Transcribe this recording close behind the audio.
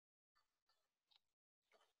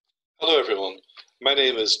Hello everyone, my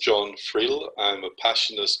name is John Friel. I'm a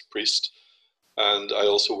Passionist priest and I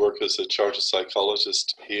also work as a chartered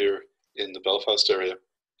psychologist here in the Belfast area.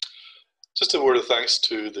 Just a word of thanks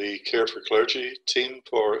to the Care for Clergy team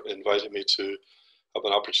for inviting me to have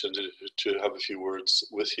an opportunity to have a few words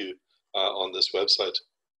with you on this website,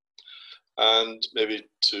 and maybe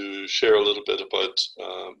to share a little bit about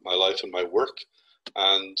my life and my work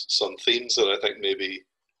and some themes that I think may be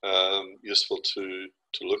useful to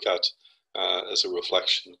look at as a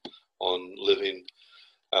reflection on living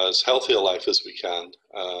as healthy a life as we can,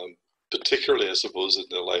 particularly, I suppose, in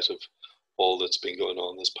the light of all that's been going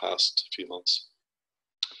on this past few months.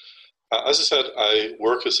 As I said, I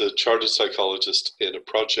work as a chartered psychologist in a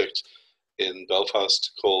project in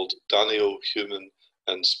Belfast called Daneo Human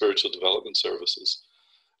and Spiritual Development Services.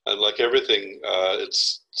 And like everything, it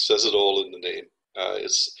says it all in the name.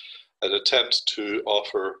 It's an attempt to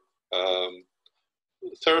offer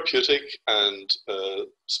therapeutic and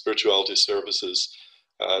spirituality services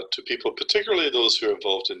to people, particularly those who are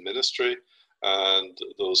involved in ministry and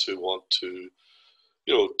those who want to,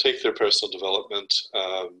 take their personal development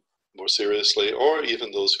more seriously, or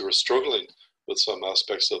even those who are struggling with some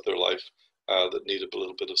aspects of their life that need a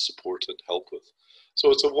little bit of support and help with. So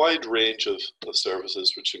it's a wide range of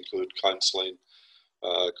services, which include counselling,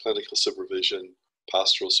 clinical supervision,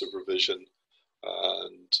 pastoral supervision,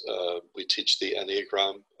 and we teach the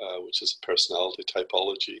Enneagram, which is a personality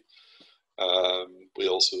typology. We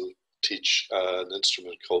also teach an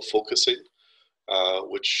instrument called focusing,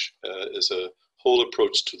 which is a whole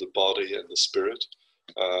approach to the body and the spirit,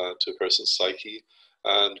 to a person's psyche,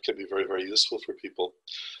 and can be very, very useful for people.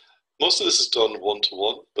 Most of this is done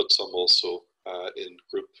one-to-one, but some also in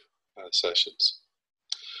group sessions.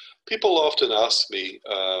 People often ask me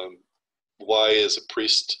why, as a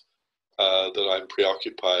priest, that I'm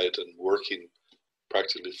preoccupied and working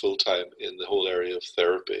practically full-time in the whole area of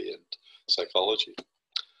therapy and psychology.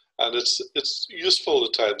 And it's useful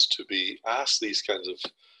at times to be asked these kinds of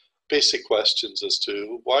basic questions as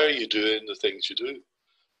to why are you doing the things you do?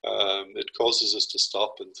 It causes us to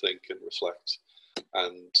stop and think and reflect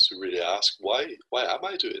and to really ask, why am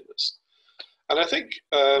I doing this? And I think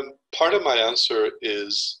part of my answer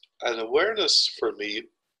is an awareness for me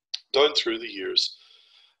down through the years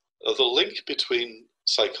of the link between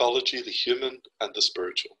psychology, the human, and the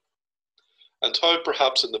spiritual. And how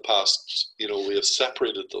perhaps in the past, we have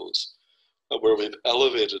separated those, where we've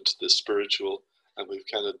elevated the spiritual and we've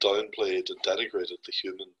kind of downplayed and denigrated the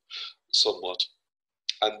human somewhat.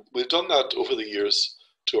 And we've done that over the years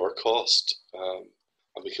to our cost.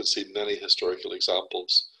 And we can see many historical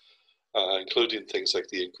examples, including things like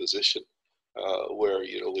the Inquisition, where,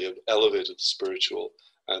 we have elevated the spiritual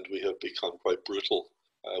and we have become quite brutal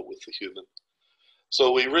with the human.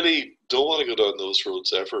 So we really don't want to go down those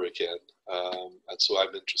roads ever again. And so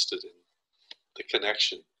I'm interested in the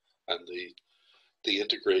connection and the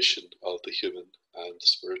integration of the human and the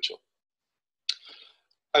spiritual.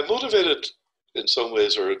 I'm motivated in some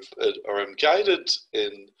ways, or I'm guided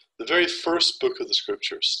in the very first book of the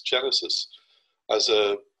scriptures, Genesis, as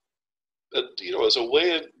a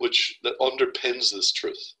way in which that underpins this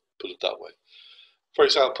truth, put it that way. For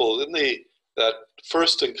example, in that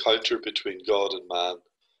first encounter between God and man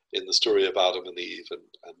in the story of Adam and Eve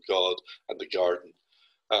and God and the garden,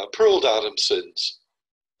 poor old Adam sins,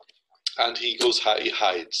 and he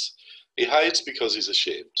hides. He hides because he's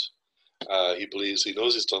ashamed. He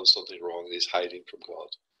knows he's done something wrong, and he's hiding from God.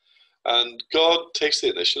 And God takes the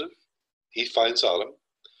initiative. He finds Adam,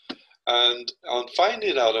 and on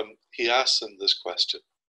finding Adam, he asks him this question.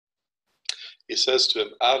 He says to him,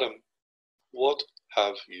 Adam, what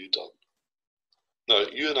have you done? Now,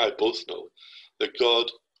 you and I both know that God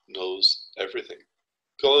knows everything.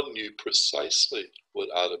 God knew precisely what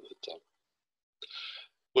Adam had done.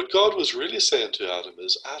 What God was really saying to Adam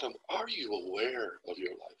is, Adam, are you aware of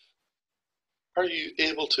your life? Are you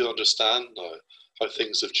able to understand now how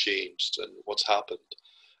things have changed and what's happened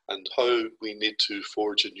and how we need to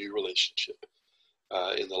forge a new relationship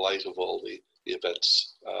in the light of all the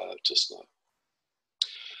events just now?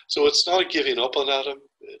 So it's not a giving up on Adam,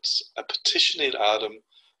 it's a petitioning Adam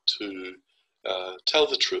to tell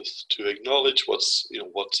the truth, to acknowledge what's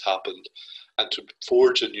happened, and to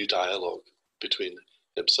forge a new dialogue between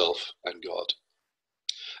himself and God.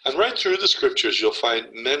 And right through the scriptures, you'll find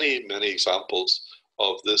many, many examples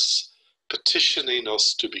of this petitioning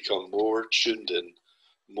us to become more tuned in,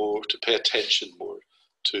 more to pay attention more,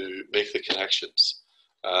 to make the connections,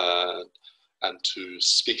 and to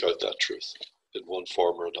speak out that truth in one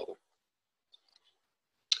form or another.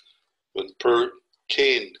 When poor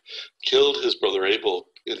Cain killed his brother Abel,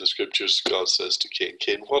 in the scriptures, God says to Cain,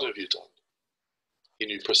 Cain, what have you done? He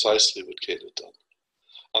knew precisely what Cain had done.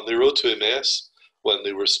 On the road to Emmaus, when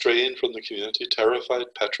they were straying from the community, terrified,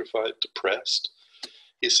 petrified, depressed,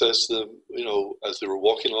 he says to them, as they were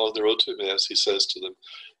walking along the road to Emmaus, he says to them,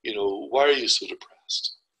 why are you so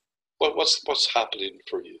depressed? What's happening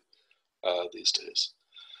for you these days?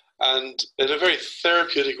 And in a very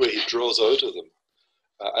therapeutic way, he draws out of them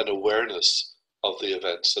an awareness of the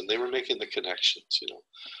events, and they were making the connections,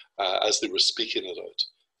 as they were speaking it out.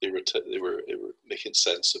 They were making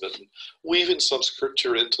sense of it, and weaving some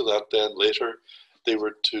scripture into that. Then later, they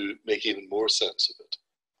were to make even more sense of it.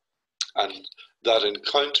 And that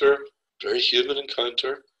encounter, very human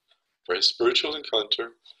encounter, very spiritual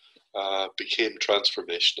encounter, became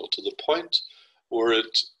transformational to the point where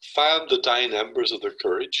it fanned the dying embers of their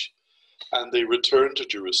courage, and they returned to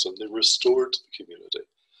Jerusalem. They restored the community,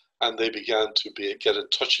 and they began to get in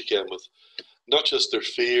touch again with not just their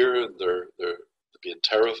fear and their being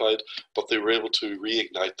terrified, but they were able to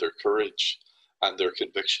reignite their courage and their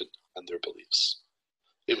conviction and their beliefs.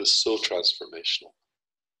 It was so transformational.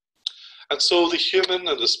 And so the human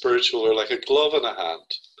and the spiritual are like a glove and a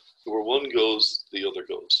hand. Where one goes, the other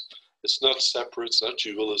goes. It's not separate. It's not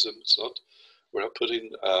dualism. We're not putting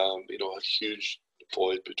a huge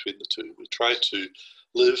void between the two. We try to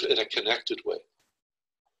live in a connected way.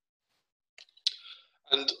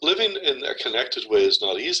 And living in a connected way is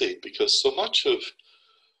not easy, because so much of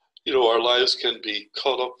our lives can be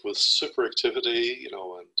caught up with super activity,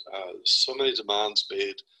 and so many demands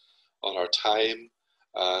made on our time,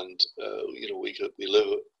 and we live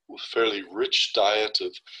a fairly rich diet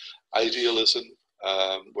of idealism,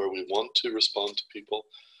 where we want to respond to people,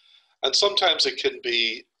 and sometimes it can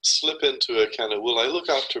slip into a kind of, will I look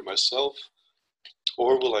after myself,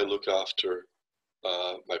 or will I look after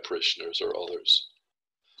my parishioners or others?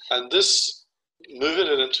 And this, moving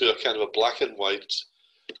it into a kind of a black and white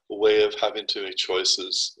way of having to make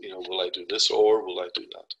choices, will I do this or will I do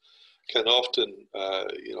that, can often,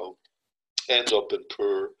 end up in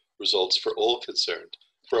poor results for all concerned,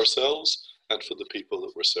 for ourselves and for the people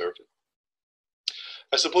that we're serving.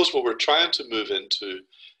 I suppose what we're trying to move into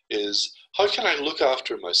is, how can I look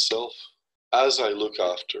after myself as I look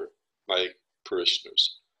after my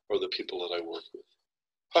parishioners or the people that I work with?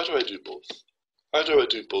 How do I do both? How do I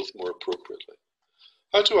do both more appropriately?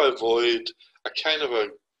 How do I avoid a kind of a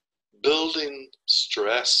building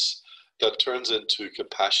stress that turns into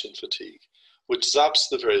compassion fatigue, which zaps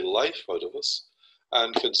the very life out of us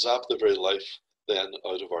and can zap the very life then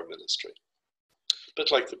out of our ministry? A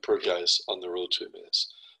bit like the poor guys on the road to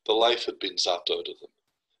Emmaus. The life had been zapped out of them.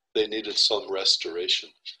 They needed some restoration.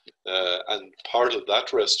 And part of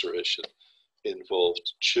that restoration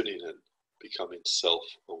involved tuning in, becoming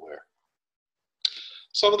self-aware.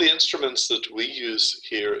 Some of the instruments that we use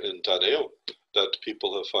here in Daneo that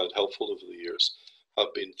people have found helpful over the years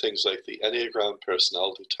have been things like the Enneagram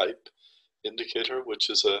personality type indicator, which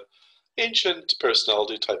is an ancient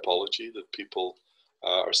personality typology that people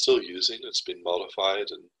are still using. It's been modified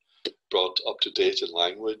and brought up to date in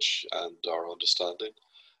language and our understanding.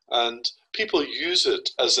 And people use it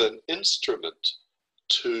as an instrument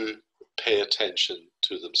to pay attention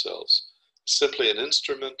to themselves. Simply an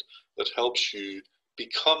instrument that helps you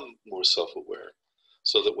become more self-aware,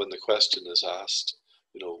 so that when the question is asked,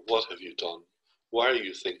 what have you done? Why are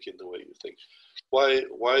you thinking the way you think?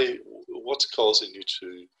 What's causing you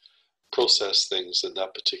to process things in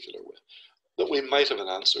that particular way? That we might have an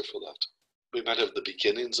answer for that. We might have the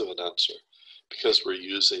beginnings of an answer, because we're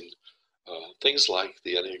using things like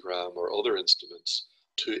the Enneagram or other instruments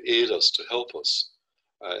to aid us, to help us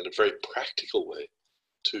in a very practical way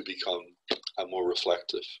to become a more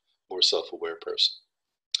reflective, more self-aware person.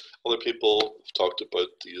 Other people have talked about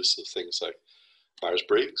the use of things like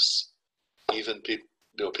Myers-Briggs. Even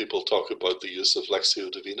people talk about the use of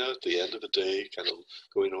Lectio Divina at the end of the day, kind of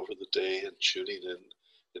going over the day and tuning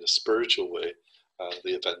in a spiritual way,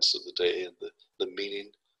 the events of the day and the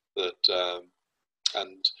meaning that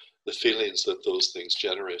and the feelings that those things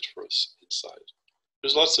generate for us inside.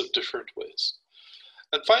 There's lots of different ways.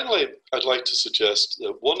 And finally, I'd like to suggest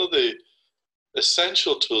that one of the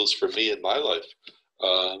essential tools for me in my life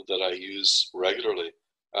that I use regularly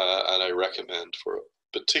and I recommend for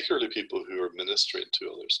particularly people who are ministering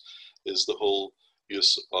to others is the whole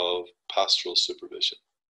use of pastoral supervision.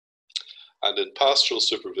 And in pastoral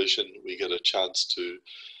supervision, we get a chance to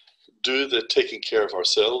do the taking care of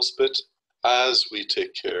ourselves bit as we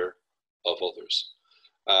take care of others.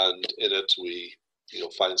 And in it, we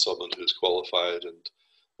find someone who's qualified and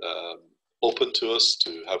open to us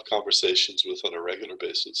to have conversations with on a regular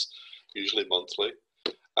basis, usually monthly.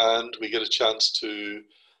 And we get a chance to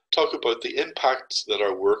talk about the impact that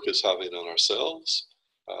our work is having on ourselves,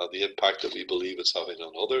 the impact that we believe it's having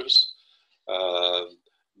on others,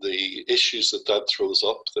 the issues that that throws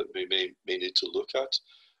up that we may need to look at.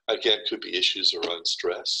 Again, could be issues around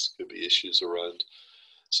stress, could be issues around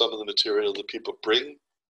some of the material that people bring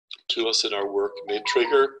to us in our work may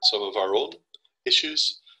trigger some of our own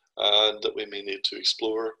issues, and that we may need to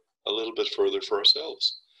explore a little bit further for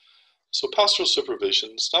ourselves. So pastoral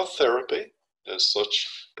supervision is not therapy as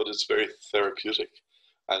such, but it's very therapeutic,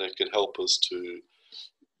 and it can help us to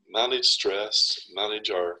manage stress, manage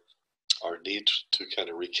our need to kind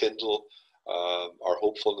of rekindle our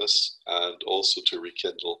hopefulness, and also to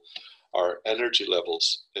rekindle our energy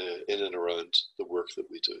levels in and around the work that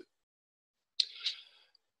we do.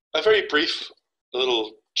 A very brief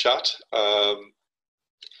little chat.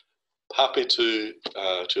 Happy to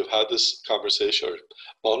have had this conversation, or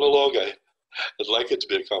monologue. I'd like it to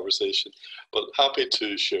be a conversation, but happy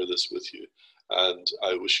to share this with you. And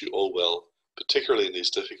I wish you all well, particularly in these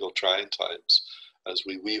difficult, trying times, as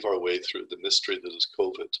we weave our way through the mystery that is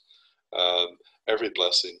COVID. Every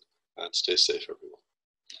blessing, and stay safe, everyone.